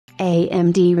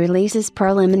AMD releases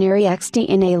preliminary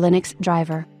XDNA Linux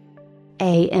driver.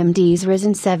 AMD's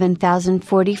Ryzen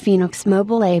 7040 Phoenix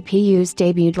mobile APUs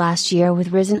debuted last year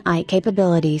with Ryzen I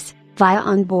capabilities, via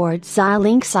onboard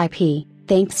Xilinx IP,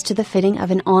 thanks to the fitting of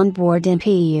an onboard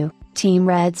NPU. Team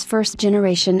Red's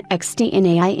first-generation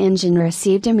XDNA engine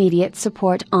received immediate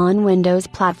support on Windows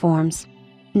platforms.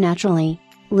 Naturally,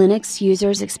 Linux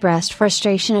users expressed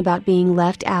frustration about being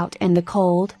left out in the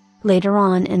cold. Later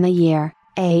on in the year,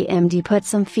 AMD put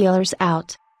some feelers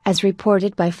out, as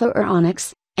reported by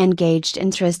Phoronix, and gauged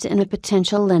interest in a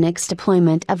potential Linux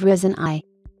deployment of Ryzen I.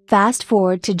 Fast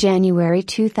forward to January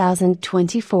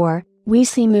 2024, we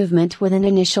see movement with an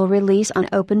initial release on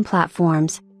open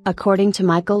platforms. According to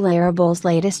Michael Larable's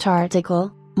latest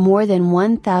article, more than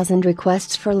 1,000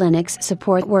 requests for Linux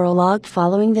support were logged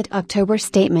following that October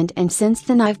statement, and since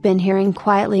then I've been hearing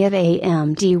quietly of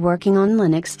AMD working on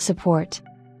Linux support.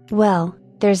 Well,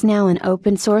 there's now an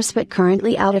open source but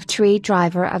currently out of tree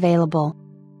driver available.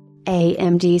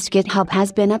 AMD's GitHub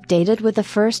has been updated with the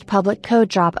first public code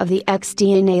drop of the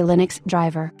XDNA Linux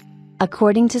driver.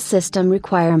 According to system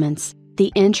requirements,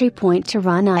 the entry point to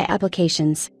run I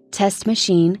applications, test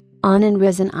machine, on an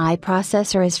Ryzen I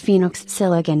processor is Phoenix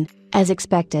Silicon, as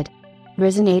expected.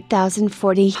 Ryzen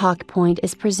 8040 Hawk Point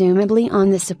is presumably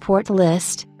on the support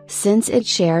list, since it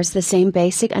shares the same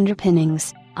basic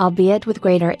underpinnings, albeit with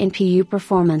greater NPU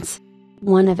performance.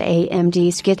 One of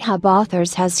AMD's GitHub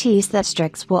authors has teased that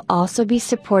Strix will also be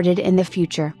supported in the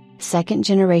future.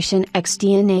 Second-generation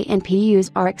XDNA NPUs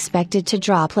are expected to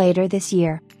drop later this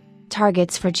year.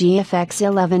 Targets for GFX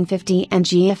 1150 and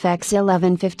GFX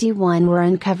 1151 were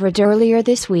uncovered earlier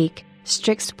this week.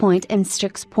 Strix Point and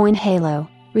Strix Point Halo,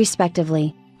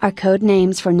 respectively, are code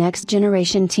names for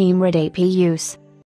next-generation Team Red APUs.